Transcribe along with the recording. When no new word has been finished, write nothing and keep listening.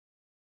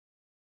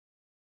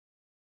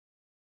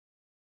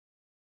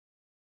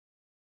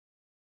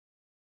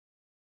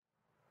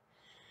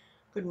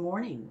Good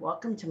morning.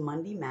 Welcome to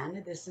Monday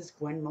Manna. This is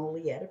Gwen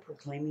Mouliert of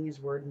Proclaiming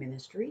His Word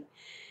Ministry.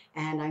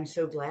 And I'm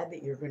so glad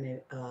that you're going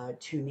to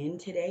tune in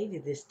today to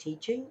this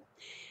teaching.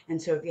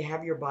 And so if you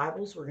have your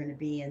Bibles, we're going to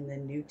be in the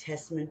New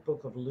Testament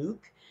book of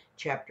Luke,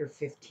 chapter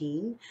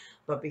 15.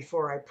 But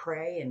before I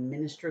pray and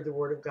minister the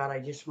Word of God, I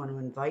just want to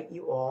invite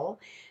you all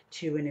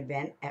to an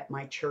event at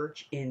my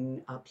church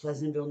in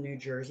Pleasantville, New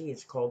Jersey.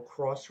 It's called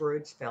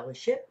Crossroads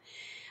Fellowship.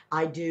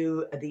 I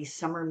do these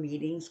summer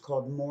meetings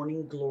called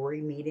Morning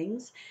Glory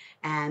meetings,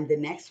 and the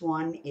next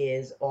one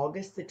is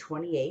August the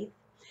 28th.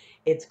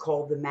 It's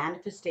called the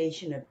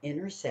Manifestation of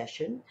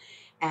Intercession,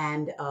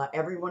 and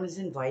everyone is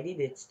invited.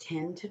 It's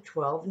 10 to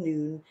 12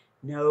 noon,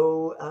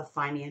 no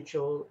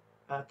financial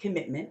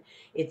commitment.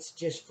 It's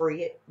just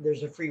free.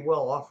 There's a free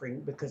will offering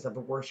because of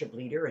a worship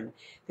leader and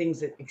things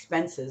that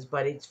expenses,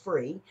 but it's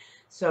free.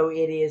 So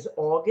it is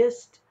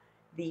August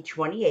the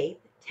 28th,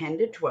 10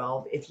 to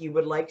 12. If you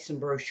would like some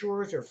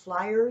brochures or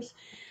flyers,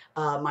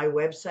 my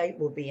website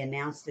will be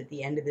announced at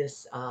the end of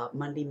this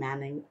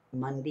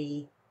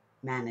Monday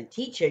Manna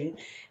teaching,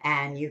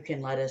 and you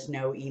can let us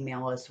know,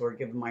 email us, or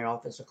give my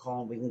office a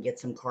call, and we can get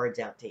some cards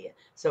out to you.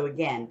 So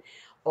again,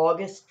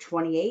 August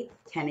 28th,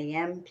 10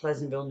 a.m.,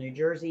 Pleasantville, New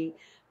Jersey,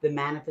 the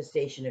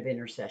Manifestation of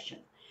Intercession.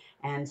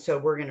 And so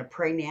we're going to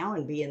pray now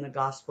and be in the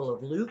Gospel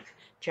of Luke,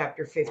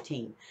 chapter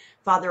 15.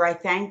 Father, I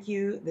thank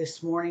you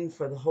this morning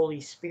for the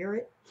Holy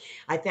Spirit.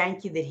 I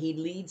thank you that he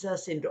leads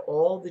us into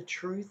all the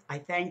truth. I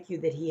thank you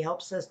that he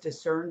helps us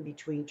discern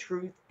between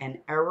truth and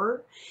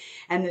error.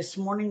 And this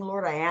morning,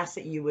 Lord, I ask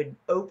that you would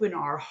open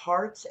our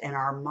hearts and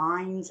our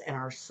minds and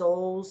our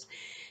souls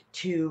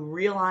to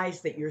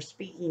realize that you're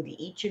speaking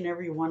to each and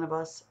every one of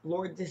us.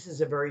 Lord, this is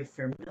a very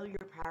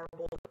familiar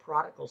parable, the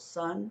prodigal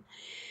son.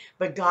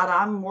 But God,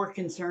 I'm more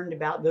concerned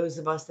about those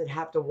of us that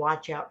have to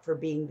watch out for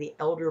being the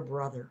elder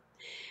brother.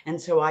 And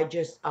so I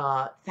just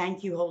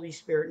thank you, Holy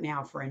Spirit,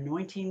 now for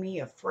anointing me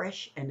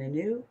afresh and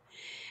anew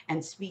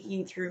and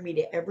speaking through me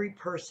to every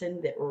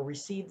person that will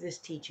receive this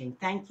teaching.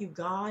 Thank you,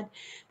 God,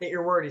 that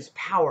your word is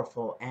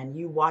powerful and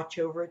you watch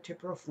over it to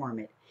perform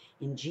it.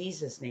 In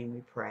Jesus' name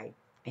we pray.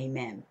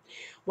 Amen.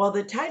 Well,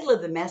 the title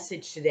of the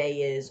message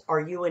today is, Are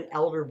You an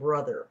Elder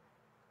Brother?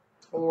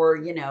 Or,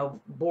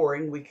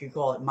 boring, we could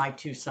call it My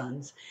Two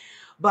Sons.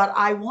 But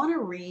I want to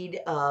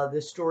read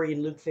the story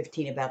in Luke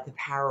 15 about the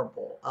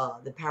parable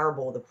of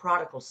the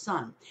prodigal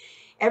son.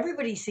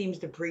 Everybody seems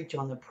to preach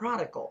on the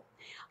prodigal.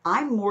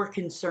 I'm more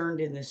concerned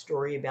in this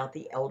story about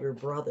the elder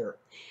brother.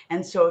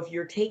 And so if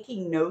you're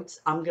taking notes,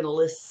 I'm going to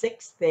list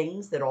 6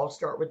 things that all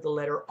start with the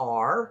letter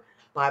R.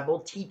 Bible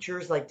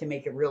teachers like to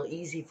make it real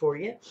easy for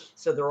you.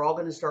 So they're all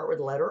going to start with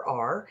the letter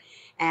R,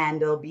 and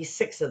there'll be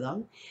 6 of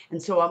them.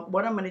 And so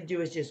what I'm going to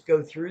do is just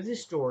go through the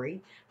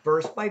story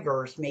verse by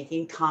verse,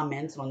 making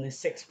comments on the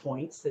 6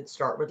 points that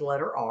start with the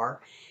letter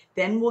R.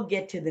 Then we'll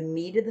get to the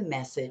meat of the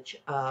message,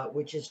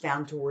 which is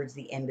found towards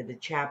the end of the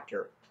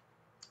chapter.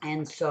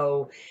 And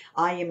so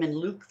I am in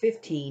Luke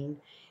 15,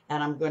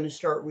 and I'm going to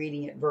start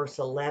reading at verse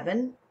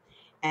 11.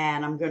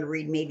 And I'm going to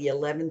read maybe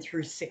 11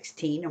 through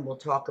 16, and we'll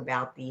talk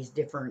about these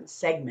different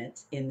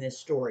segments in this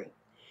story.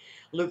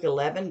 I'm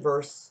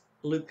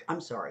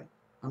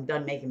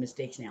done making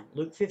mistakes now.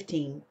 Luke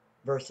 15,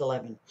 verse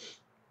 11.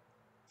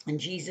 And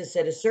Jesus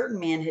said, A certain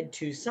man had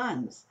 2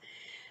 sons.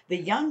 The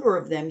younger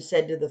of them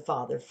said to the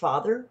father,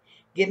 Father,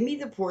 give me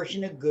the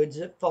portion of goods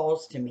that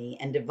falls to me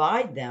and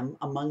divide them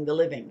among the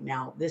living.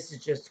 Now, this is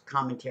just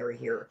commentary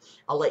here.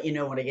 I'll let you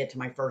know when I get to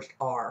my first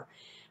R.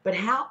 But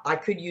how, I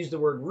could use the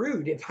word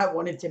rude if I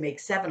wanted to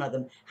make 7 of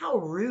them. How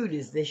rude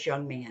is this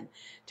young man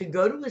to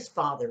go to his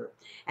father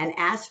and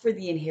ask for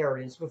the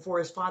inheritance before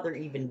his father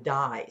even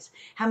dies?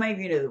 How many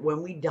of you know that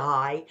when we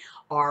die,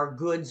 our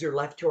goods are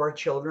left to our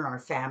children, our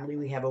family?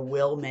 We have a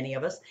will, many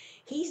of us.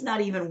 He's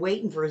not even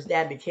waiting for his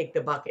dad to kick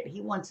the bucket.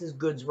 He wants his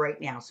goods right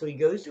now. So he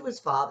goes to his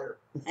father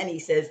and he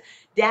says,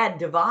 Dad,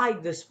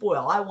 divide the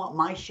spoil. I want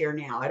my share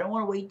now. I don't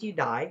want to wait till you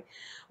die,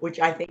 which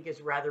I think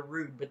is rather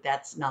rude, but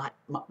that's not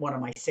one of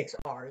my 6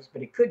 R's,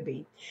 but it could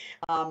be.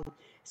 Um,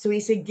 so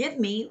he said, Give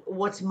me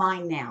what's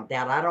mine now,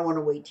 Dad. I don't want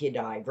to wait till you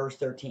die. Verse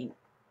 13.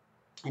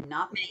 And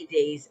not many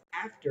days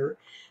after,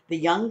 the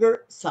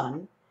younger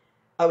son,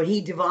 he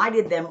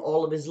divided them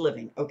all of his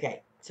living.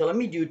 Okay. So let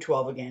me do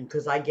 12 again,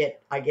 because I get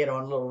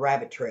on little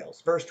rabbit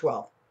trails. Verse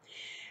 12.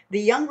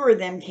 The younger of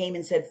them came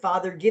and said,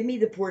 Father, give me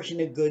the portion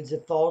of goods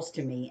that falls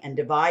to me, and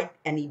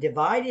he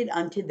divided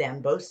unto them,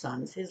 both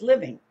sons, his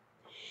living.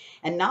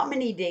 And not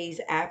many days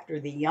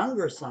after, the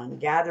younger son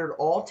gathered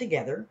all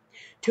together,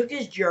 took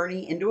his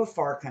journey into a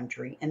far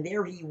country, and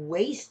there he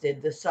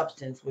wasted the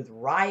substance with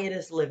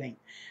riotous living.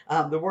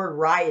 The word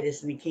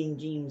riotous in the King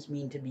James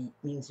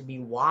means to be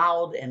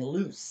wild and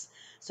loose.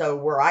 So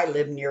where I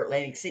live near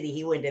Atlantic City,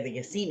 he went to the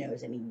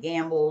casinos and he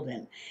gambled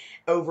and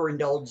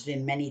overindulged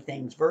in many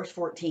things. Verse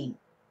 14.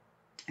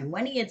 And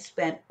when he had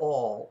spent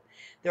all,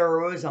 there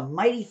arose a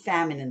mighty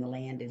famine in the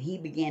land, and he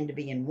began to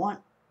be in want.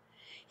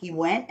 He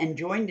went and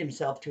joined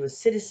himself to a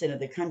citizen of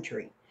the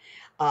country,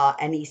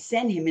 and he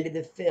sent him into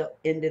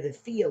the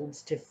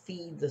fields to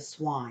feed the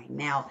swine.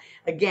 Now,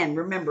 again,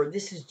 remember,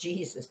 this is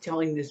Jesus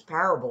telling this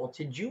parable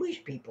to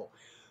Jewish people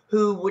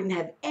who wouldn't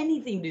have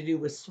anything to do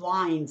with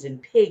swines and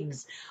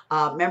pigs.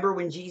 Remember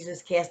when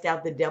Jesus cast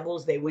out the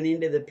devils, they went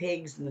into the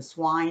pigs and the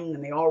swine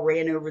and they all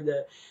ran over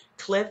the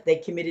cliff. They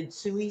committed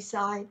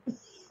suicide.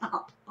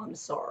 I'm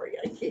sorry,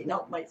 I can't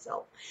help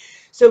myself.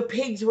 So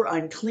pigs were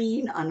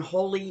unclean,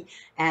 unholy,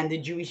 and the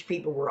Jewish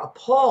people were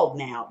appalled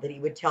now that he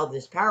would tell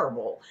this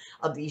parable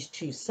of these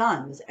two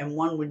sons, and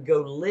one would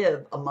go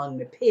live among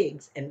the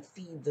pigs and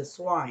feed the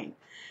swine.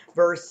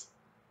 Verse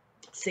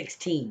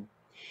 16.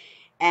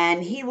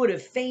 And he would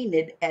have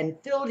fainted and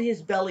filled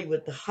his belly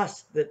with the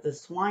husk that the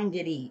swine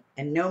did eat,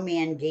 and no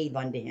man gave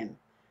unto him.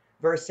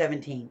 Verse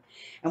 17.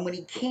 And when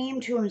he came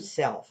to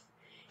himself,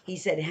 he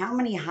said, how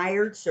many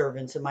hired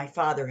servants of my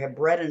father have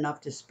bread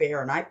enough to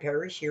spare, and I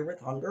perish here with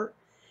hunger?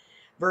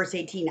 Verse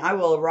 18, I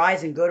will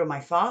arise and go to my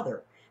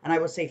father, and I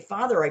will say,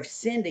 Father, I've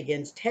sinned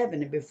against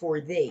heaven and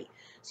before thee.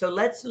 So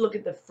let's look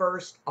at the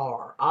first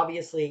R.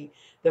 Obviously,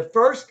 the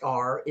first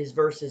R is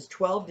verses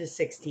 12 to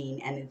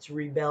 16, and it's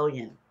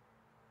rebellion.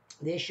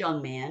 This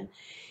young man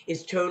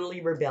is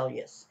totally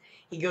rebellious.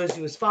 He goes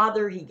to his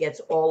father, he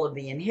gets all of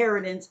the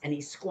inheritance, and he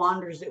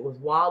squanders it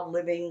with wild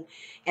living,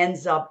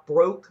 ends up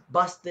broke,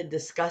 busted,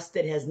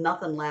 disgusted, has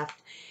nothing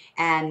left,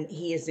 and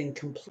he is in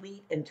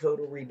complete and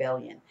total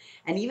rebellion.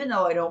 And even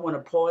though I don't want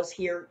to pause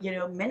here,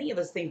 many of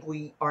us think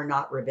we are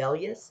not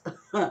rebellious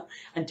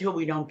until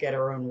we don't get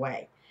our own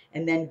way.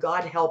 And then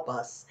God help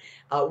us.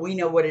 We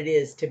know what it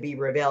is to be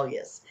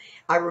rebellious.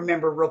 I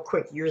remember real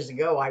quick years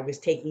ago, I was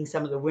taking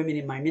some of the women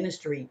in my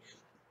ministry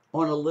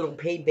on a little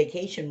paid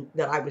vacation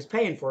that I was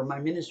paying for. My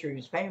ministry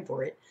was paying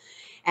for it.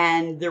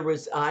 And there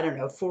was, I don't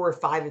know, 4 or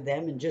 5 of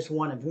them and just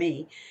one of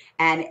me.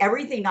 And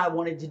everything I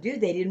wanted to do,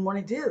 they didn't want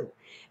to do.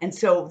 And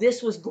so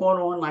this was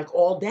going on like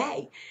all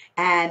day.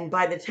 And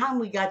by the time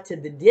we got to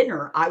the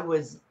dinner, I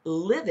was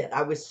livid.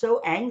 I was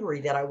so angry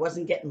that I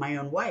wasn't getting my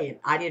own way. And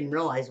I didn't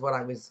realize what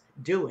I was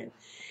doing.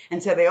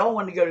 And so they all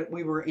wanted to go to,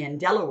 we were in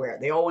Delaware.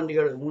 They all wanted to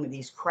go to one of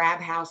these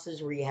crab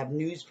houses where you have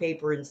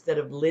newspaper instead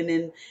of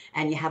linen,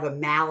 and you have a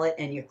mallet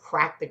and you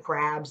crack the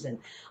crabs. And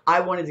I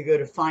wanted to go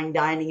to fine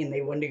dining, and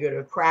they wanted to go to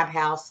a crab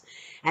house.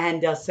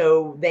 And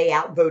so they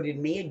outvoted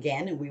me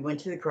again, and we went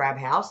to the crab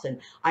house, and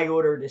I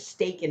ordered a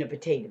steak and a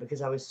potato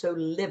because I was so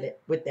livid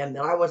with them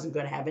that I wasn't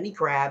going to have any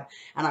crab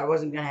and I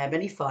wasn't going to have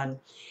any fun.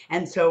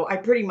 And so I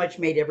pretty much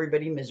made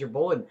everybody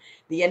miserable. And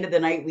the end of the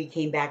night, we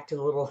came back to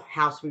the little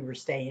house we were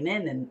staying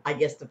in, and I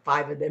guess the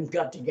 5 of them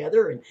got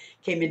together and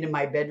came into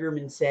my bedroom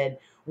and said,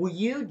 will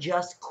you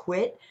just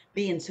quit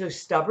being so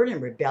stubborn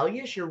and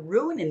rebellious? You're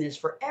ruining this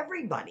for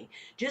everybody.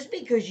 Just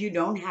because you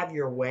don't have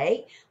your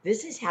way,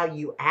 this is how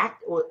you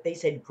act. Well, they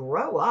said,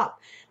 grow up.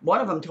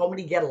 One of them told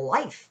me to get a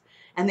life,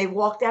 and they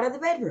walked out of the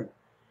bedroom.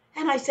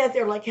 And I sat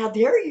there like, how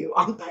dare you?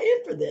 I'm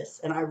paying for this.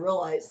 And I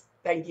realized,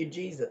 thank you,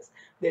 Jesus,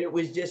 that it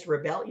was just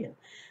rebellion,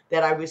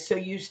 that I was so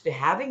used to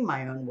having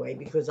my own way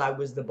because I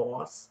was the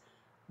boss,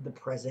 the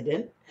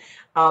president,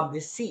 the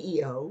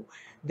CEO,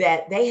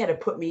 that they had to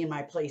put me in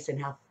my place. And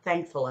how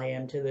thankful I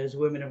am to those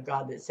women of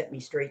God that set me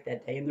straight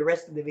that day. And the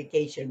rest of the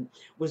vacation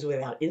was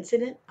without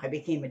incident. I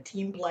became a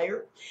team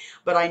player,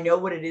 but I know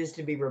what it is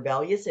to be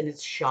rebellious. And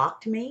it's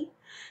shocked me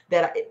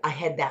that I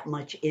had that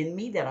much in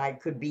me, that I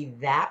could be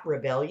that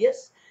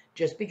rebellious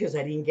just because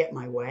I didn't get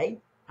my way.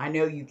 I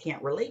know you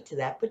can't relate to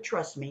that, but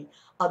trust me,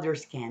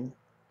 others can.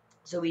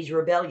 So he's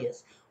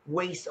rebellious,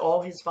 wastes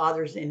all his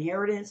father's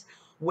inheritance,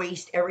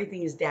 waste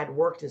everything his dad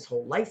worked his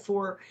whole life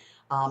for.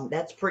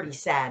 That's pretty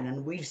sad.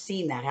 And we've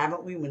seen that,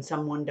 haven't we? When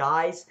someone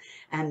dies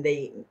and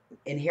the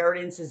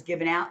inheritance is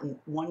given out and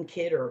one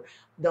kid, or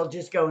they'll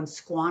just go and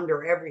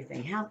squander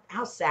everything.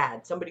 How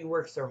sad. Somebody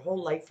works their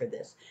whole life for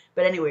this.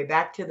 But anyway,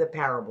 back to the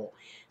parable.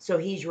 So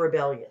he's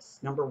rebellious.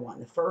 Number 1,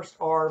 the first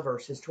R,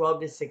 verses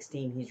 12 to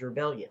 16, he's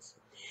rebellious.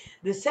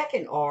 The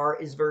second R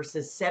is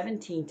verses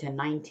 17 to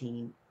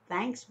 19.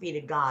 Thanks be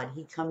to God,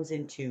 he comes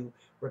into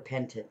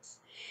repentance.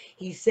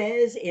 He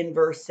says in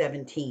verse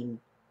 18,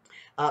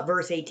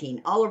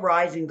 I'll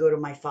arise and go to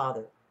my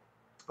father.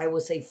 I will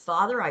say,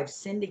 Father, I've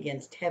sinned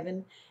against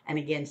heaven and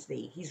against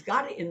thee. He's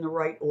got it in the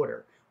right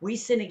order. We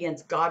sin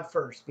against God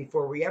first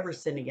before we ever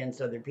sin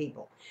against other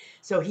people.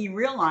 So he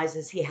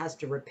realizes he has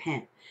to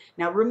repent.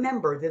 Now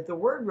remember that the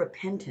word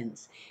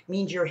repentance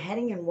means you're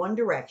heading in one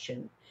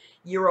direction.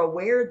 You're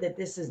aware that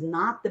this is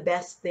not the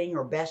best thing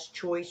or best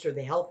choice or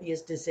the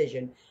healthiest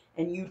decision,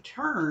 and you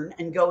turn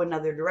and go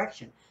another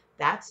direction.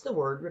 That's the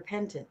word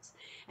repentance.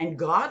 And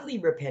godly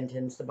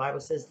repentance, the Bible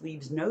says,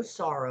 leaves no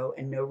sorrow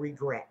and no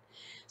regret.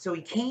 So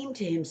he came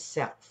to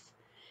himself.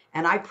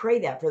 And I pray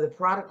that for the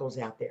prodigals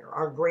out there,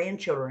 our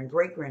grandchildren and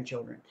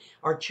great-grandchildren,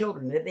 our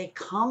children, that they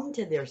come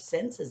to their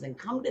senses and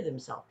come to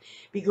themselves.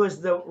 Because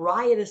the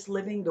riotous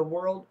living, the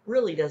world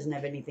really doesn't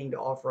have anything to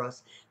offer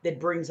us that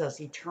brings us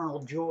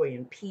eternal joy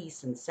and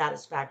peace and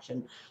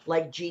satisfaction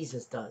like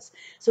Jesus does.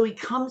 So he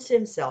comes to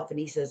himself and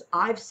he says,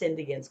 I've sinned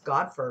against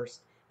God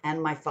first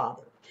and my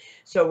Father.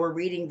 So we're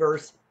reading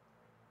verse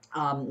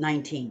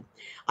 19.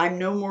 I'm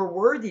no more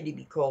worthy to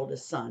be called a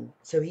son.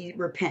 So he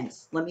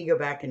repents. Let me go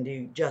back and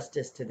do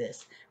justice to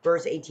this.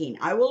 Verse 18.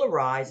 I will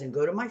arise and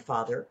go to my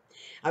father.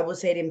 I will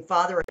say to him,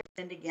 Father, I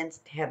sinned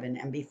against heaven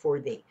and before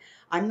thee.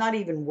 I'm not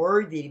even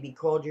worthy to be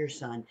called your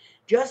son.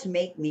 Just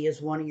make me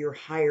as one of your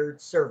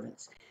hired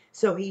servants.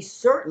 So he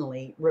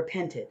certainly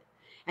repented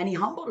and he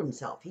humbled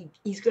himself.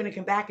 He's going to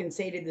come back and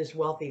say to this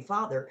wealthy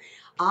father,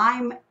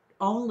 I'm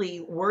only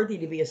worthy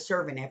to be a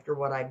servant after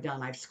what I've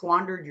done. I've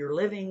squandered your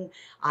living.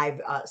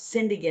 I've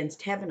sinned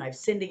against heaven. I've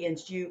sinned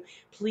against you.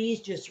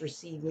 Please just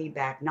receive me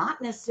back, not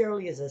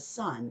necessarily as a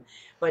son,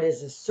 but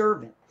as a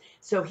servant.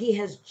 So he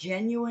has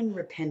genuine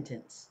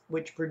repentance,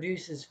 which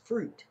produces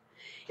fruit.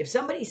 If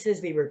somebody says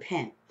they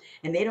repent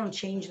and they don't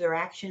change their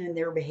action and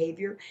their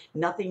behavior,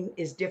 nothing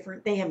is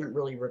different, they haven't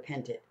really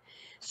repented.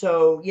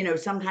 So,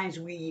 sometimes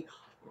we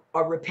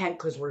repent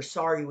because we're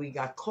sorry we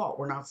got caught.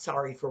 We're not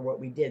sorry for what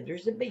we did.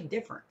 There's a big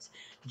difference.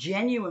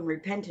 Genuine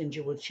repentance,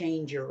 you will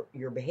change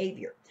your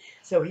behavior.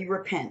 So he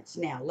repents.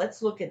 Now,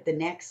 let's look at the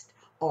next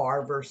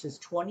R, verses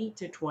 20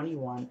 to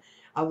 21.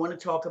 I want to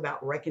talk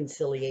about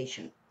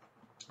reconciliation,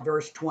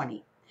 verse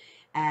 20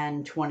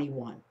 and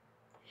 21.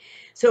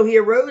 So he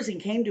arose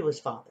and came to his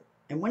father.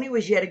 And when he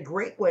was yet a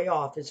great way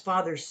off, his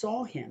father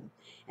saw him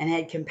and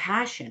had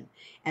compassion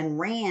and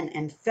ran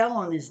and fell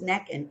on his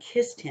neck and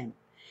kissed him.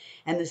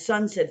 And the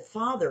son said,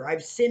 Father,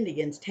 I've sinned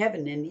against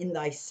heaven and in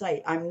thy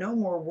sight. I'm no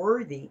more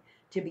worthy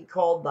to be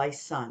called thy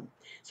son.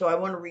 So I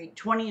want to read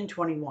 20 and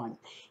 21.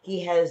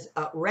 He has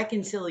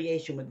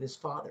reconciliation with his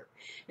father.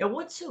 Now,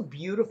 what's so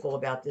beautiful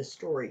about this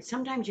story?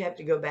 Sometimes you have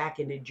to go back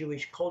into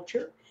Jewish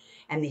culture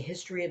and the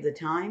history of the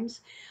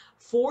times.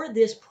 For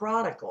this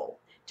prodigal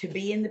to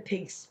be in the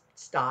pigsty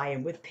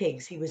and with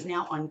pigs, he was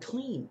now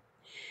unclean.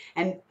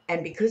 And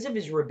because of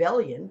his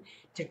rebellion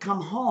to come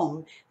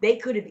home, they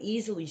could have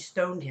easily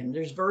stoned him.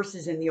 There's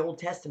verses in the Old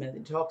Testament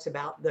that talks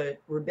about the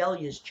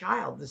rebellious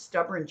child, the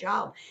stubborn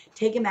child.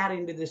 Take him out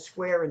into the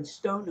square and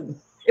stone him.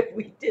 If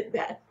we did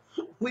that,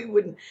 we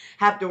wouldn't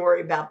have to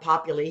worry about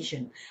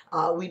population.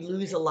 We'd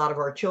lose a lot of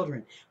our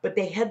children. But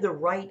they had the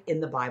right in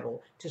the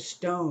Bible to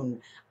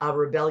stone a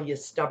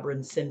rebellious,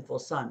 stubborn, sinful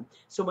son.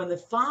 So when the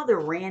father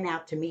ran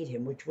out to meet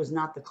him, which was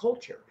not the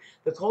culture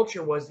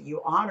was that you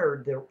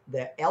honored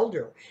the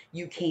elder,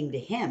 you came to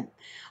him.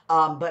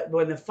 But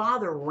when the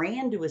father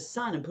ran to his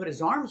son and put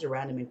his arms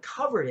around him and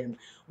covered him,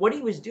 what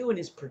he was doing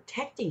is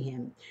protecting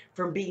him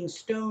from being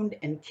stoned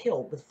and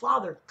killed. The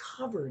father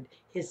covered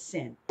his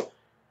sin.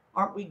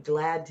 Aren't we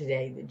glad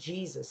today that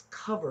Jesus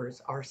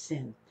covers our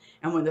sin?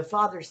 And when the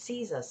Father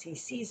sees us, he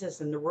sees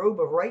us in the robe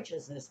of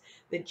righteousness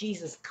that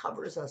Jesus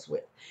covers us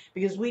with,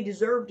 because we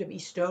deserve to be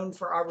stoned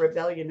for our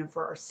rebellion and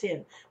for our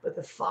sin, but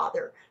the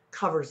Father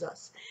covers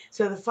us.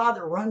 So the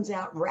Father runs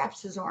out and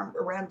wraps his arm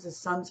around his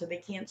son so they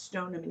can't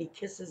stone him, and he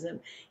kisses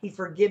him. He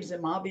forgives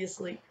him,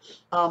 obviously.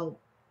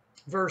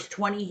 Verse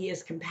 20, he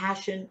has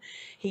compassion.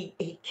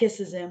 He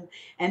kisses him.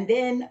 And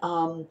then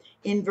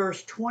in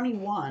verse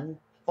 21,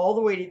 all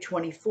the way to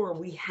 24,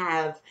 we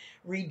have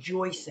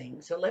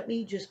rejoicing. So let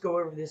me just go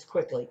over this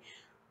quickly.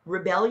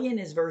 Rebellion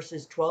is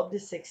verses 12 to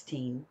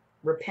 16.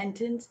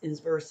 Repentance is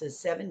verses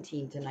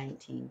 17 to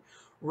 19.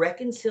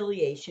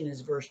 Reconciliation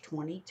is verse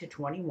 20 to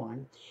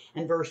 21.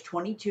 And verse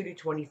 22 to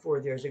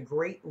 24, there's a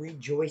great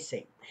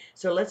rejoicing.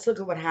 So let's look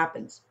at what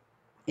happens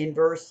in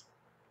verse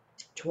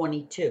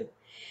 22.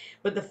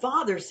 But the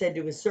father said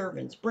to his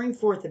servants, Bring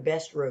forth the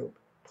best robe,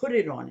 put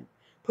it on him,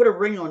 put a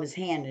ring on his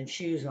hand and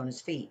shoes on his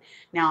feet.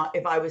 Now,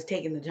 if I was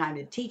taking the time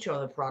to teach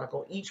on the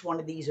prodigal, each one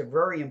of these are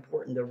very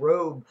important. The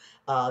robe,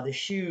 the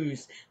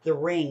shoes, the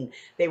ring,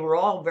 they were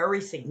all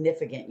very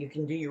significant. You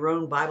can do your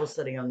own Bible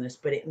study on this,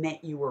 but it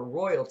meant you were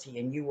royalty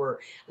and you were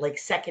like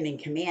second in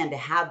command to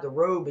have the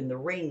robe and the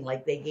ring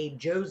like they gave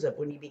Joseph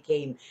when he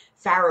became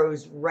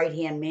Pharaoh's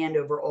right-hand man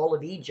over all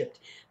of Egypt.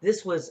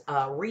 This was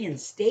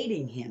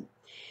reinstating him.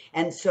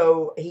 And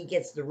so he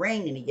gets the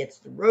ring and he gets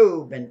the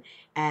robe, and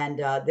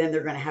then they're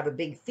going to have a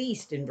big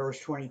feast in verse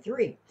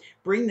 23.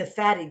 Bring the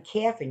fatted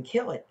calf and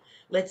kill it.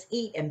 Let's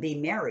eat and be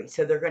merry.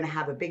 So they're going to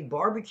have a big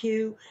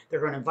barbecue. They're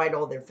going to invite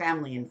all their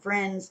family and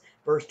friends.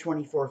 Verse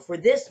 24. For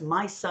this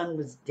my son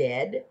was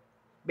dead,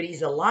 but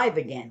he's alive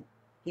again.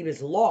 He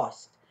was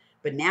lost,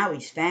 but now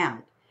he's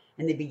found.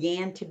 And they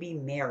began to be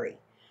merry.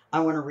 I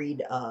want to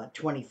read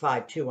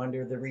 25 too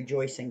under the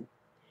rejoicing.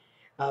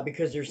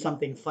 Because there's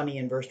something funny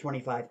in verse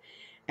 25.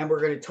 And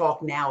we're going to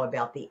talk now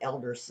about the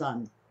elder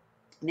son.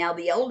 Now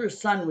the elder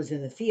son was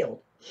in the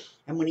field,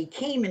 and when he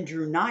came and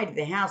drew nigh to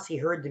the house, he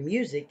heard the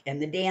music and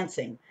the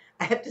dancing.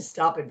 I have to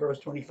stop at verse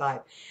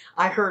 25.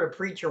 I heard a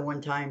preacher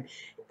one time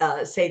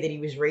say that he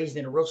was raised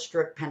in a real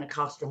strict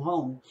Pentecostal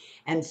home,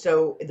 and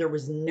so there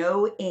was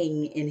no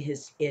ing in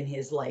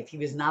his life. He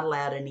was not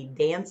allowed any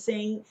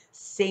dancing,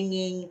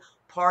 singing,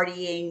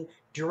 partying,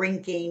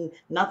 drinking,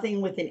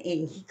 nothing with an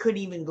ing. He couldn't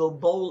even go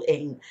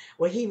bowling.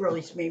 Well, he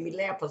really made me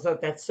laugh. I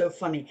thought that's so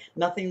funny.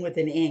 Nothing with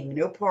an ing.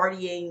 No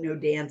partying, no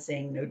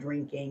dancing, no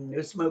drinking,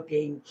 no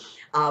smoking.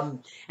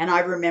 And I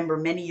remember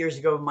many years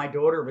ago when my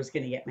daughter was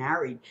going to get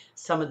married,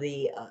 some of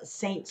the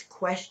saints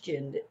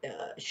questioned,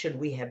 should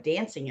we have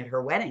dancing at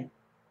her wedding?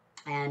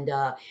 And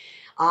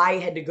I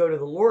had to go to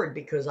the Lord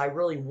because I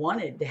really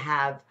wanted to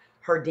have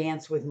her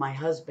dance with my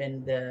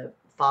husband, the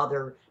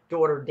father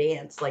daughter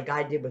dance, like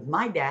I did with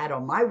my dad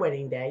on my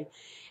wedding day.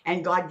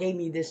 And God gave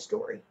me this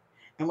story.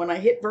 And when I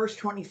hit verse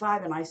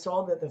 25 and I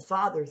saw that the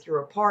father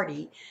threw a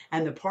party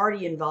and the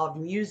party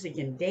involved music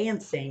and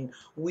dancing,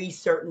 we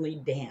certainly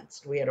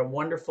danced. We had a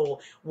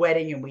wonderful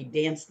wedding and we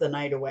danced the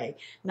night away.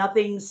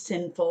 Nothing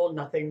sinful,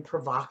 nothing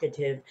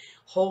provocative,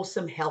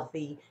 wholesome,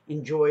 healthy,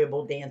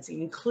 enjoyable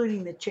dancing,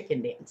 including the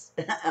chicken dance.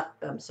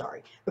 I'm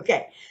sorry.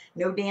 Okay.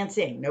 No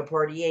dancing, no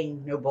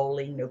partying, no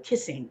bowling, no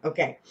kissing.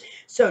 Okay.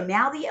 So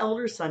now the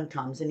elder son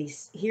comes and he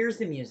hears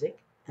the music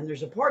and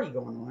there's a party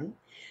going on.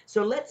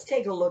 So let's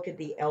take a look at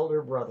the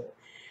elder brother.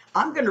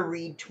 I'm going to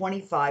read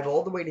 25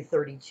 all the way to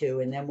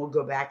 32, and then we'll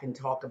go back and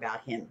talk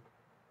about him.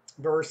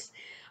 Verse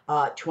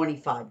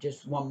 25,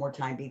 just one more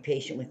time, be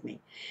patient with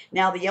me.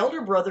 Now the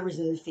elder brother was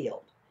in the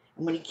field,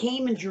 and when he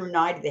came and drew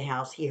nigh to the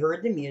house, he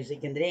heard the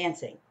music and the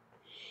dancing.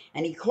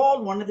 And he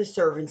called one of the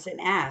servants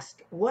and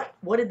asked, What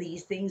do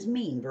these things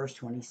mean? Verse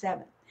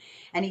 27.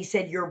 And he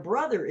said, Your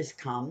brother is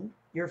come.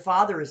 Your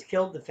father has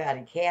killed the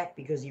fatted calf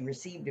because he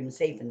received him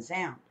safe and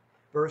sound.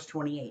 Verse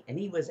 28. And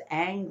he was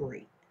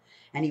angry,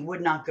 and he would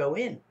not go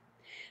in.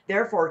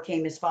 Therefore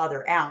came his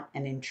father out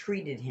and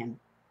entreated him.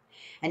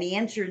 And he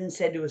answered and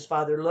said to his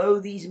father, Lo,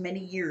 these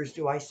many years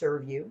do I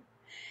serve you,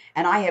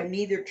 and I have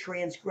neither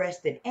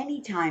transgressed at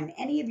any time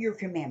any of your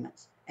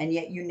commandments, and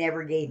yet you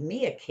never gave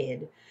me a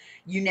kid.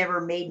 You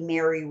never made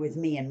merry with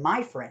me and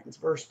my friends.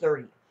 Verse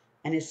 30.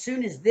 And as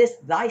soon as this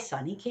thy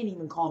son, he can't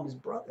even call him his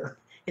brother.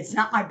 It's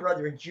not my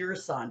brother, it's your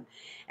son.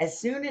 As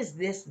soon as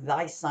this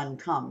thy son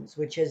comes,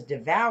 which has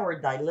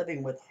devoured thy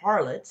living with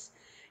harlots,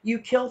 you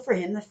kill for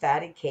him the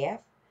fatted calf.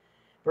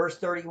 Verse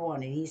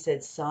 31. And he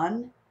said,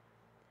 Son,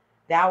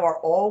 thou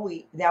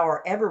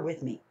art ever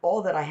with me.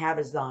 All that I have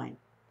is thine.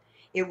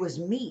 It was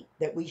meet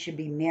that we should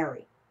be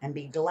merry and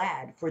be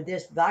glad, for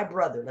this thy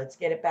brother, let's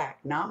get it back,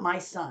 not my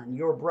son,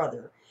 your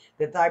brother,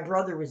 that thy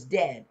brother was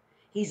dead.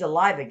 He's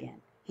alive again.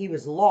 He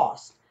was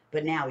lost,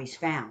 but now he's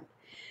found.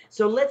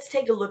 So let's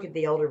take a look at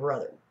the elder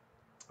brother.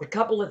 A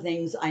couple of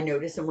things I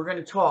noticed, and we're going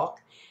to talk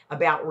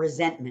about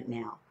resentment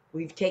now.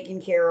 We've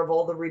taken care of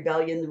all the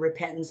rebellion, the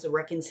repentance, the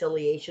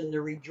reconciliation, the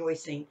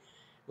rejoicing.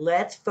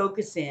 Let's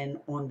focus in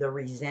on the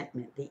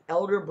resentment. The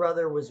elder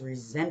brother was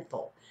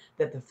resentful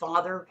that the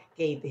father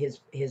gave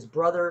his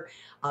brother,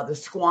 the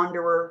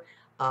squanderer,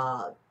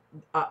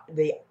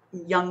 the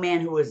young man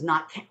who was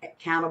not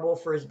accountable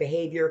for his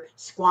behavior,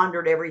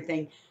 squandered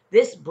everything.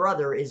 This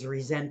brother is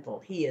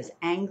resentful. He is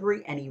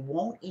angry and he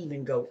won't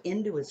even go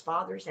into his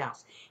father's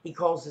house. He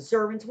calls the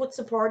servants, What's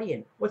the party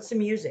in? What's the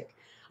music?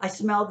 I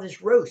smell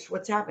this roast.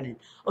 What's happening?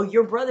 Oh,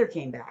 your brother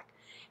came back.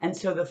 And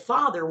so the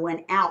father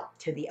went out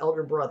to the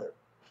elder brother.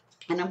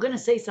 And I'm going to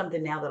say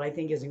something now that I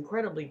think is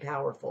incredibly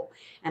powerful,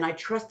 and I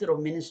trust it'll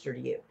minister to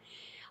you.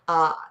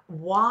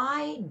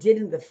 Why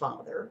didn't the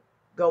father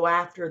go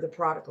after the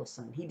prodigal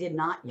son? He did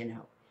not,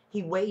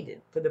 He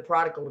waited for the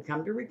prodigal to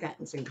come to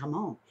repentance and come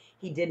home.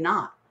 He did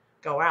not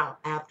go out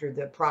after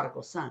the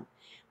prodigal son,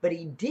 but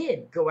he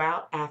did go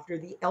out after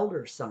the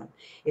elder son.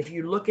 If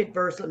you look at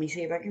let me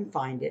see if I can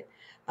find it,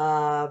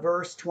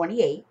 verse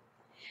 28.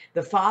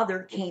 The father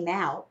came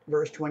out,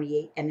 verse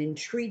 28, and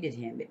entreated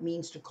him. It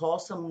means to call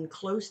someone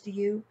close to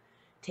you,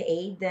 to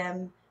aid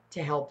them,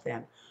 to help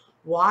them.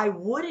 Why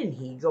wouldn't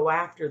he go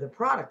after the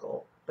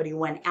prodigal, but he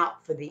went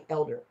out for the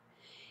elder?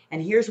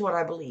 And here's what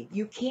I believe.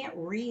 You can't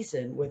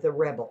reason with a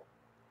rebel.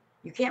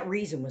 You can't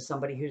reason with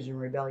somebody who's in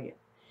rebellion.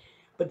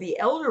 But the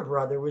elder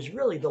brother was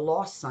really the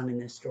lost son in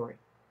this story,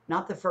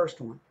 not the first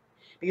one.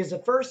 Because the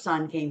first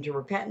son came to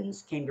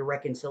repentance, came to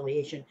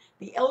reconciliation.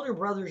 The elder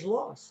brother's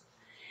lost.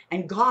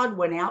 And God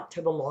went out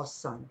to the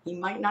lost son. He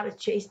might not have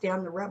chased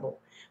down the rebel,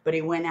 but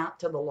he went out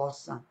to the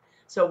lost son.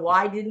 So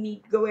why didn't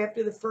he go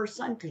after the first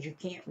son? Because you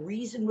can't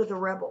reason with a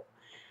rebel.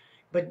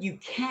 But you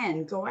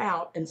can go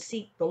out and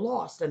seek the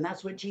lost. And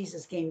that's what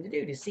Jesus came to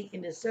do, to seek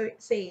and to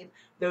save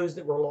those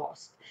that were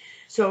lost.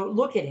 So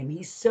look at him.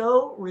 He's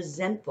so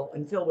resentful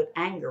and filled with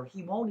anger,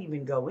 he won't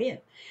even go in.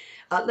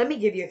 Let me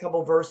give you a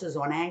couple verses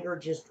on anger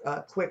just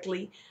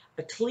quickly.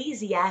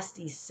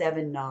 Ecclesiastes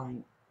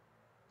 7:9.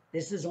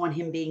 This is on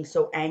him being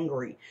so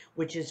angry,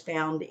 which is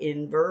found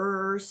in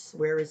verse,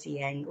 where is he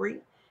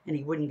angry? And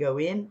he wouldn't go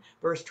in.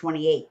 Verse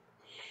 28.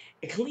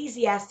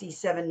 Ecclesiastes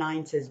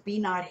 7:9 says, Be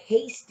not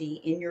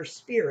hasty in your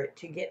spirit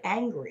to get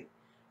angry,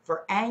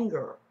 for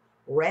anger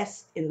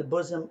rests in the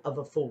bosom of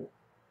a fool.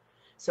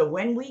 So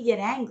when we get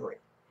angry,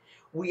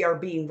 we are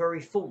being very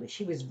foolish.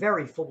 He was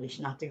very foolish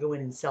not to go in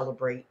and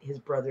celebrate his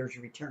brother's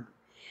return.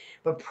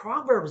 But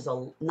Proverbs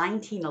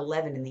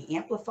 19:11 in the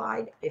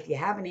Amplified, if you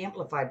have an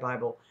Amplified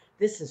Bible,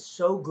 this is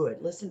so good.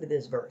 Listen to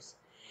this verse.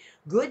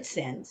 Good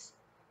sense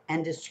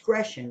and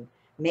discretion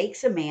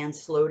makes a man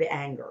slow to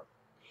anger.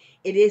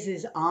 It is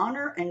his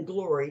honor and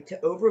glory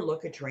to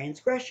overlook a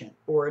transgression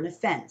or an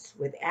offense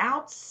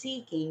without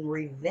seeking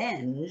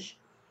revenge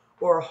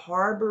or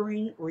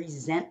harboring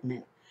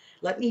resentment.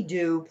 Let me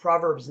do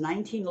Proverbs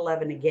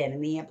 19:11 again in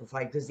the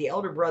Amplified, because the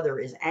elder brother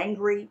is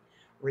angry,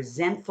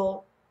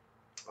 resentful.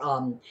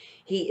 um,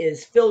 he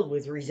is filled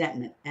with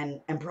resentment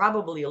and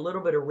probably a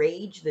little bit of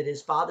rage that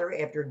his father,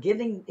 after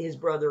giving his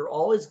brother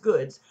all his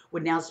goods,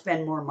 would now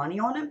spend more money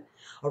on him: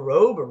 a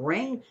robe, a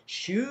ring,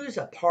 shoes,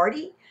 a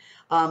party.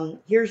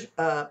 Here's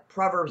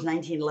Proverbs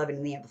 19:11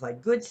 in the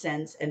Amplified. Good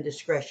sense and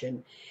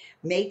discretion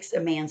makes a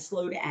man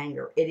slow to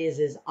anger. It is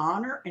his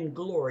honor and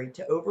glory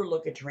to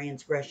overlook a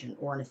transgression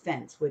or an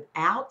offense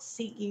without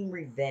seeking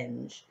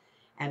revenge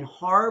and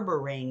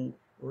harboring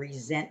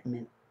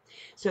resentment.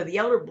 So the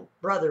elder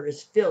brother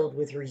is filled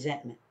with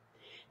resentment.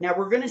 Now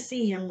we're going to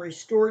see him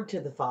restored to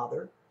the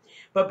father.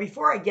 But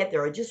before I get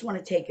there, I just want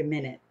to take a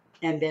minute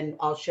and then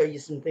I'll show you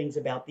some things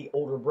about the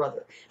older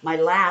brother. My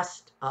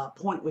last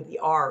point with the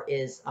R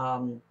is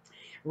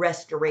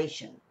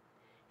restoration.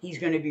 He's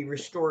going to be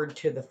restored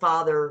to the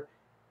father,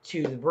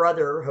 to the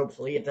brother.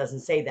 Hopefully it doesn't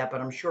say that,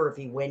 but I'm sure if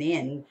he went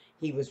in,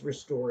 he was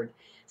restored.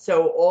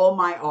 So all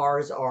my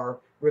R's are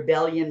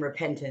rebellion,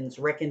 repentance,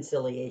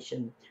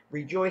 reconciliation,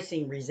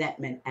 rejoicing,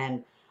 resentment,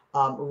 and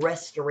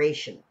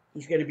restoration.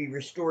 He's going to be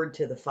restored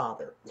to the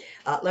father.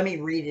 Let me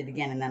read it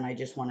again, and then I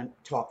just want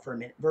to talk for a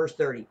minute. Verse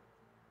 30.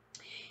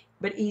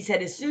 But he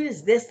said, as soon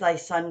as this thy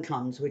son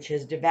comes, which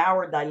has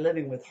devoured thy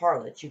living with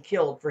harlots, you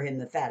killed for him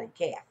the fatted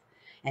calf.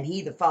 And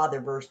he, the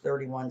father, verse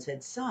 31,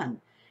 said, Son,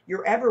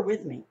 you're ever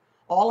with me.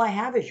 All I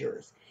have is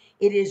yours.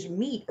 It is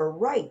meet or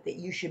right that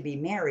you should be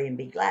merry and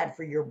be glad,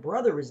 for your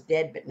brother is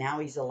dead, but now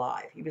he's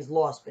alive. He was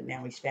lost, but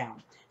now he's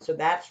found. So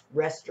that's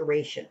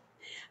restoration.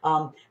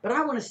 But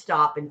I want to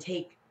stop and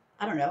take,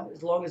 I don't know,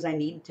 as long as I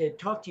need to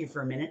talk to you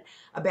for a minute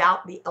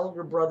about the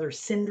elder brother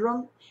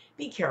syndrome.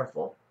 Be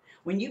careful.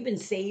 When you've been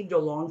saved a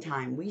long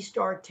time, we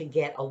start to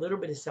get a little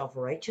bit of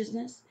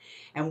self-righteousness,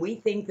 and we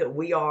think that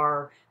we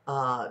are,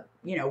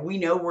 we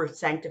know we're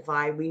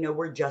sanctified, we know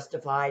we're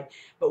justified,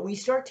 but we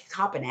start to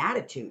cop an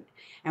attitude.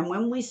 And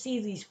when we see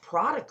these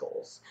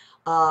prodigals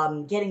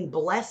getting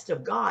blessed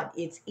of God,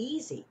 it's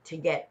easy to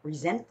get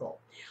resentful.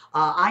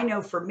 I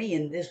know for me,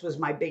 and this was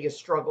my biggest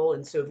struggle,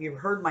 and so if you've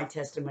heard my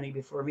testimony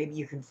before, maybe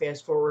you can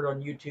fast forward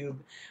on YouTube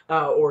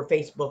or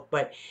Facebook,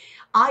 but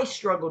I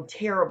struggled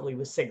terribly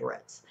with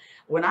cigarettes.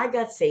 When I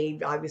got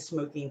saved, I was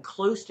smoking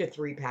close to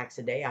 3 packs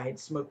a day. I had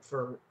smoked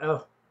for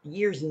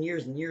years and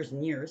years and years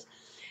and years.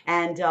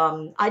 And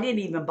I didn't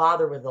even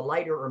bother with a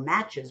lighter or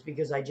matches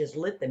because I just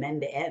lit them end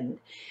to end.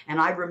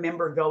 And I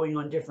remember going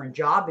on different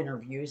job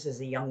interviews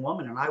as a young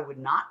woman, and I would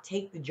not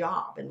take the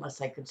job unless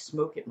I could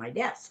smoke at my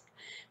desk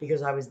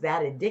because I was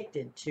that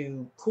addicted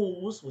to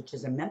Cools, which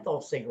is a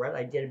menthol cigarette.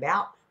 I did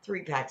about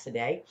 3 packs a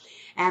day,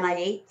 and I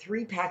ate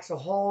 3 packs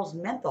of Hall's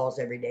menthols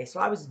every day. So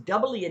I was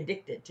doubly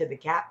addicted to the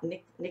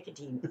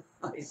nicotine.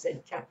 I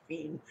said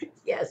caffeine.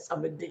 Yes,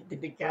 I'm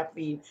addicted to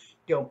caffeine.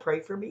 Don't pray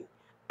for me.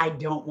 I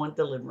don't want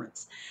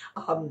deliverance.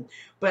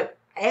 But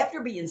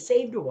after being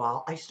saved a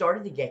while, I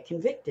started to get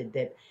convicted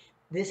that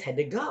this had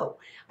to go.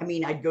 I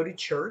mean, I'd go to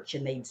church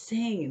and they'd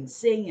sing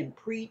and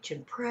preach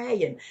and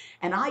pray,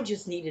 and I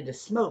just needed to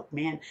smoke,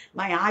 man.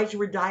 My eyes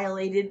were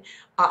dilated.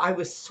 I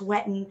was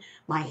sweating.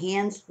 My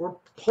hands were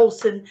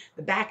pulsing.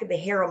 The back of the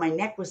hair on my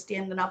neck was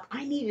standing up.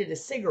 I needed a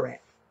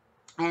cigarette.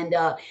 And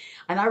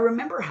I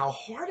remember how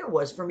hard it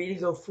was for me to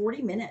go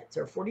 40 minutes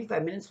or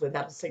 45 minutes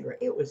without a cigarette.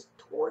 It was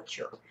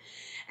torture.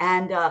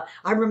 And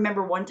I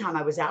remember one time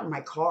I was out in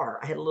my car.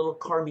 I had a little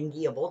Carmen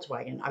Ghia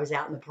Volkswagen. I was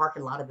out in the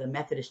parking lot of the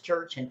Methodist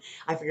church, and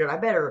I figured I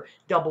better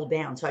double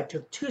down. So I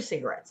took 2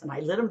 cigarettes, and I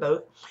lit them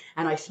both,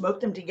 and I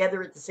smoked them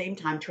together at the same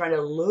time, trying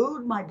to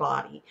load my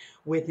body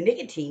with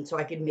nicotine so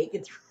I could make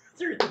it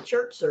through the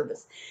church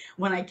service.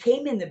 When I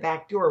came in the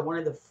back door,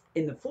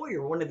 in the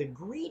foyer, one of the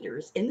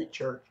greeters in the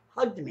church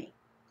hugged me.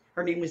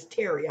 Her name was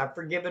Terry. I've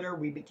forgiven her.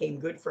 We became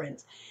good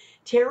friends.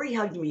 Terry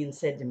hugged me and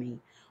said to me,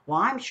 well,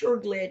 I'm sure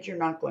glad you're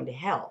not going to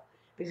hell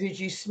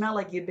because you smell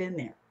like you've been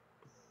there.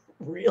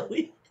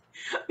 Really?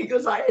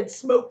 Because I had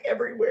smoke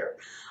everywhere.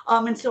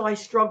 And so I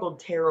struggled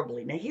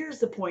terribly. Now, here's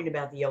the point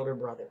about the elder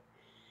brother.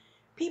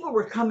 People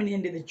were coming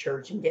into the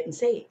church and getting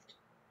saved,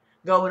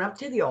 going up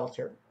to the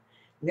altar.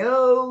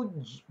 No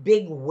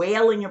big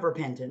wailing of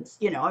repentance.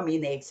 I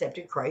mean, they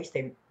accepted Christ.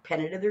 They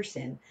repented of their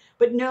sin,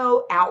 but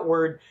no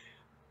outward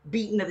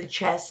beating of the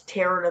chest,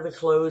 tearing of the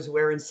clothes,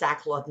 wearing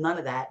sackcloth, none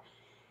of that.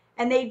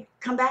 And they'd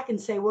come back and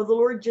say, well, the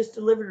Lord just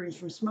delivered me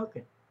from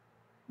smoking.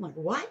 I'm like,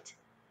 what?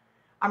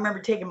 I remember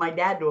taking my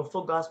dad to a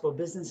full gospel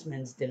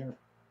businessmen's dinner,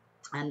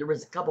 and there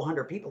was a couple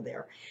hundred people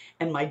there.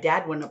 And my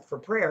dad went up for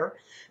prayer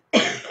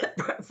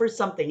for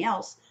something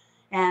else.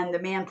 And the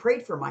man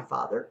prayed for my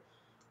father.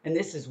 And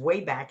this is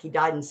way back. He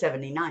died in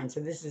 79. So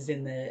this is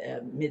in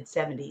the mid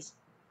 70s.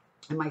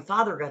 And my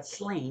father got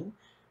slain.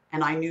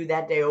 And I knew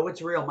that day, oh,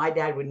 it's real. My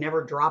dad would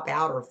never drop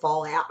out or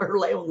fall out or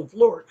lay on the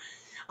floor.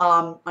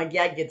 My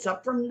dad gets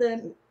up from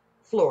the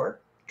floor,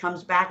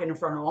 comes back in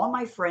front of all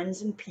my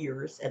friends and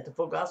peers at the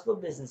Full Gospel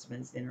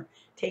Businessmen's Dinner,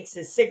 takes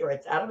his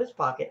cigarettes out of his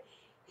pocket,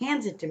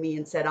 hands it to me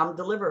and said, I'm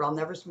delivered. I'll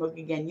never smoke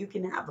again. You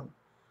can have them.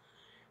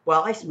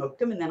 Well, I smoked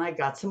them and then I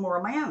got some more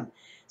of my own.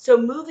 So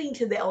moving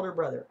to the elder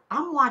brother,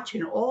 I'm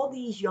watching all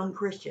these young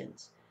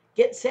Christians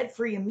get set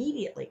free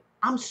immediately.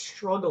 I'm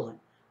struggling.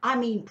 I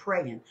mean,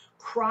 praying,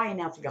 crying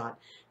out to God,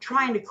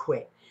 trying to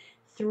quit.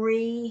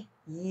 3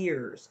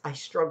 years I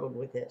struggled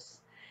with this.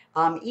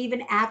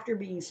 Even after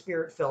being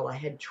spirit filled, I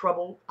had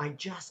trouble. I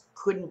just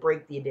couldn't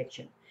break the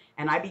addiction.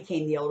 And I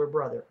became the elder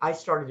brother. I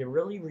started to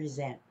really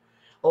resent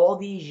all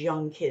these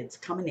young kids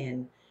coming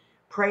in,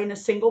 praying a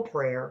single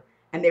prayer,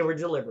 and they were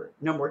delivered.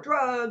 No more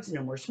drugs,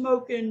 no more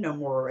smoking, no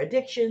more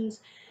addictions.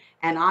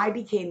 And I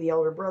became the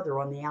elder brother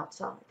on the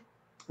outside.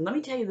 And let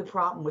me tell you the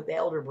problem with the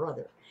elder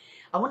brother.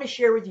 I want to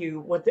share with you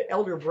what the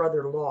elder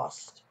brother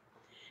lost.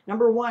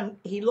 Number one,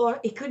 he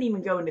couldn't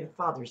even go into the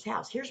Father's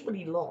house. Here's what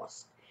he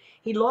lost.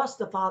 He lost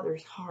the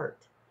Father's heart,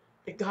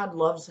 that God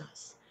loves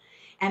us.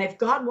 And if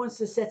God wants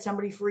to set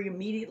somebody free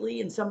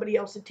immediately and somebody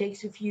else it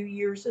takes a few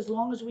years, as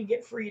long as we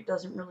get free, it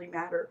doesn't really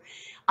matter.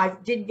 I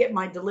did get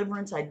my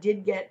deliverance. I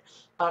did get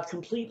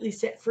completely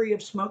set free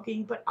of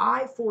smoking, but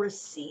I, for a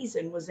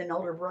season, was an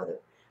elder brother.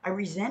 I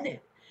resented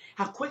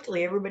how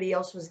quickly everybody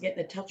else was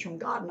getting a touch from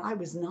God, and I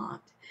was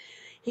not.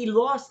 He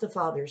lost the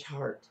Father's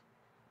heart.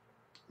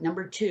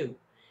 Number two,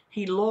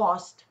 he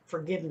lost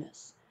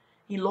forgiveness.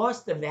 He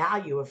lost the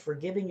value of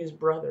forgiving his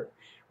brother,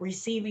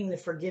 receiving the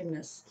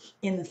forgiveness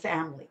in the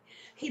family.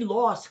 He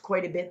lost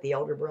quite a bit, the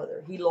elder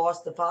brother. He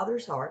lost the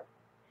Father's heart.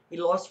 He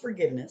lost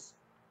forgiveness.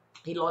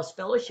 He lost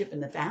fellowship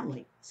in the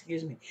family.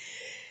 Excuse me.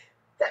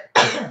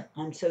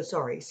 I'm so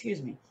sorry.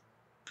 Excuse me.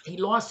 He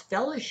lost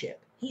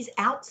fellowship. He's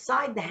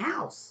outside the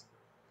house.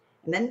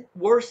 And then,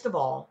 worst of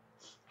all,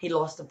 he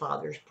lost the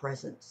Father's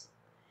presence.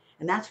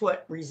 And that's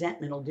what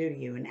resentment will do to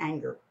you, and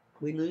anger.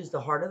 We lose the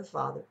heart of the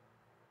Father.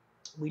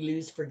 We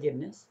lose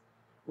forgiveness.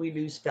 We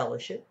lose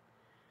fellowship.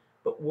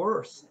 But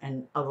worse,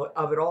 and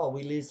of it all,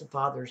 we lose the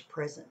Father's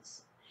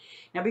presence.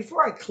 Now,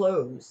 before I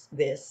close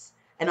this,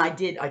 and I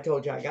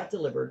told you I got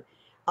delivered,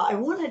 I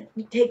want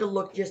to take a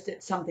look just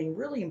at something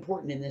really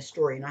important in this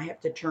story, and I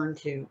have to turn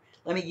to,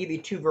 let me give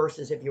you 2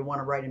 verses if you want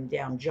to write them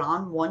down.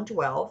 John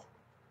 1:12,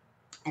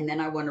 and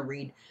then I want to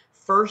read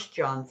 1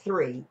 John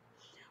 3,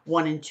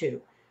 1 and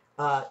 2.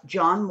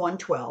 John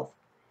 1:12,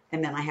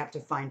 and then I have to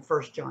find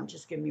 1 John.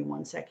 Just give me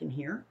 1 second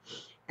here.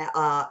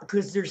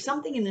 Because there's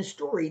something in this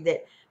story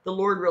that the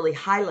Lord really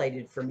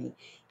highlighted for me.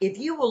 If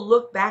you will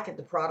look back at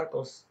the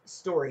prodigal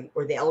story,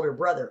 or the elder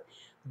brother,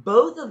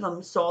 both of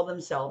them saw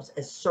themselves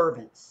as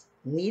servants.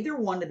 Neither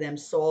one of them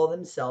saw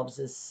themselves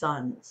as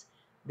sons.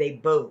 They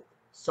both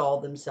saw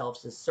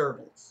themselves as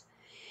servants.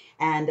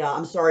 And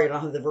I'm sorry I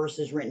don't have the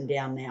verses written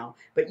down now,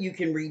 but you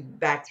can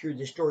read back through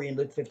the story in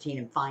Luke 15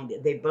 and find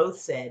it. They both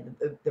said,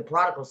 the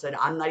prodigal said,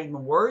 I'm not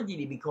even worthy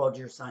to be called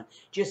your son.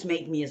 Just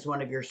make me as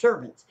one of your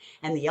servants.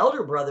 And the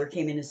elder brother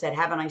came in and said,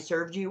 haven't I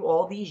served you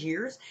all these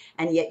years?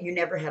 And yet you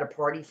never had a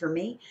party for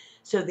me.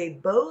 So they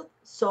both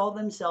saw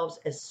themselves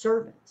as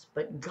servants,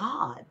 but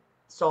God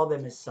saw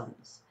them as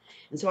sons.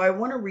 And so I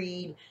want to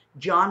read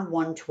John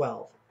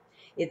 1:12.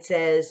 It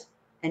says,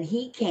 and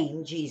he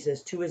came,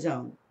 Jesus, to his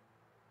own.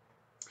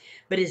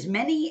 But as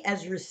many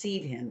as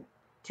receive him,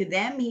 to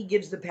them he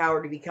gives the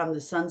power to become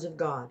the sons of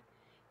God,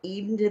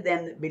 even to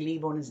them that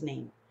believe on his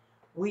name.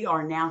 We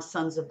are now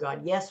sons of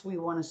God. Yes, we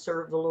want to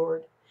serve the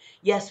Lord.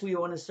 Yes, we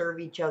want to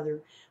serve each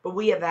other, but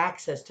we have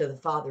access to the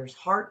Father's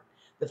heart,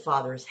 the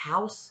Father's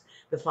house,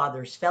 the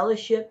Father's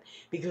fellowship,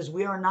 because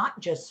we are not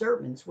just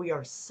servants, we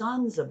are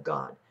sons of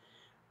God.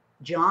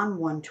 John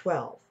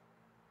 1:12.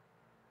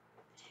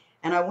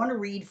 And I want to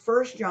read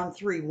 1 John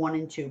 3, 1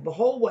 and 2.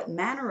 Behold, what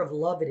manner of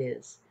love it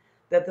is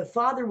that the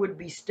Father would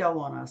bestow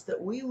on us,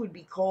 that we would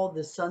be called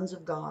the sons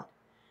of God.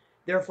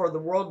 Therefore, the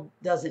world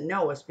doesn't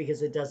know us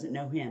because it doesn't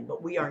know him.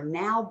 But we are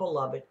now,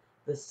 beloved,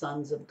 the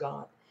sons of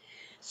God.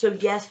 So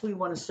yes, we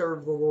want to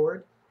serve the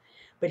Lord,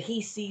 but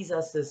he sees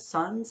us as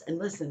sons. And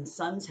listen,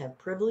 sons have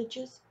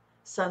privileges.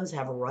 Sons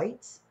have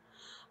rights.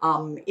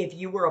 If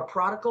you were a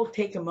prodigal,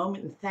 take a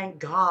moment and thank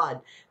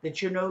God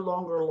that you're no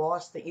longer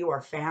lost, that you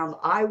are found.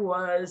 I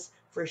was,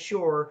 for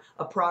sure,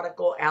 a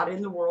prodigal out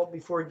in the world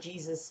before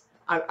Jesus.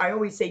 I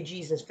always say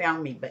Jesus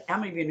found me, but how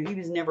many of you know he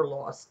was never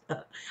lost?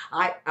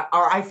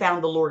 I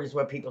found the Lord is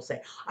what people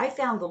say. I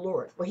found the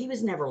Lord. Well, he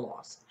was never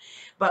lost.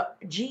 But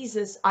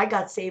Jesus, I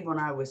got saved when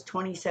I was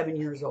 27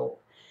 years old.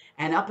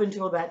 And up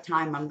until that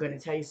time, I'm going to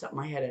tell you something.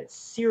 I had a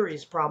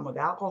serious problem with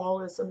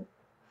alcoholism.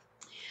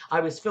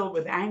 I was filled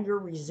with anger,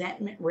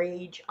 resentment,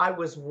 rage. I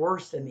was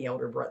worse than the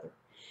elder brother.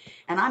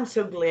 And I'm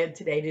so glad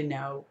today to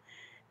know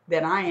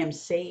that I am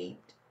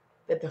saved,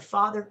 that the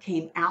Father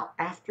came out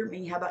after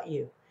me. How about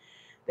you?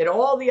 That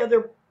all the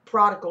other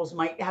prodigals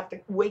might have to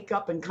wake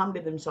up and come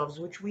to themselves,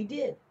 which we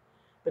did.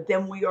 But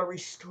then we are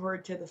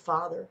restored to the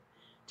Father,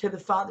 to the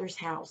Father's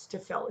house, to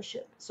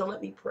fellowship. So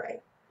let me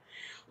pray.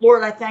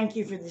 Lord, I thank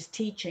you for this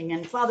teaching.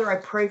 And Father, I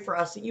pray for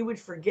us that you would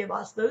forgive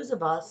us, those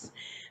of us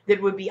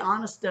that would be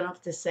honest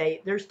enough to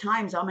say, there's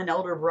times I'm an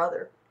elder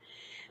brother.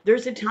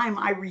 There's a time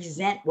I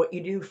resent what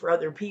you do for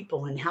other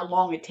people and how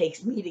long it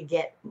takes me to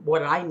get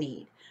what I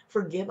need.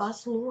 Forgive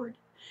us, Lord.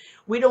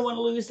 We don't want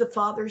to lose the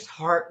Father's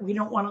heart. We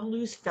don't want to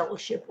lose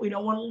fellowship. We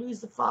don't want to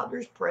lose the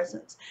Father's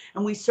presence.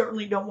 And we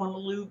certainly don't want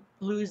to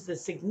lose the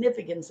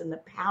significance and the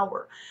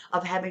power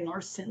of having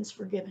our sins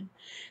forgiven.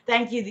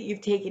 Thank you that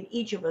you've taken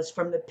each of us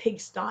from the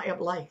pigsty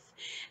of life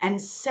and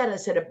set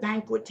us at a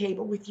banquet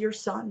table with your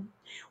Son.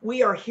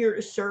 We are here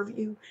to serve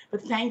you,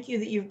 but thank you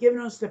that you've given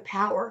us the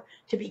power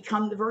to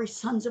become the very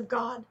sons of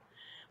God.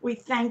 We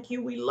thank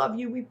you, we love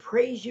you, we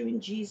praise you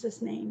in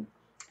Jesus' name.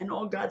 And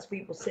all God's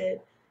people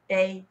said,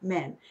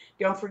 amen.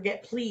 Don't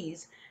forget,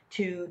 please,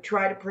 to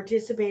try to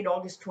participate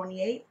August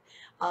 28th.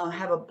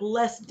 Have a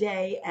blessed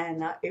day,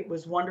 and it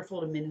was wonderful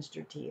to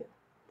minister to you.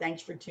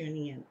 Thanks for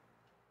tuning in.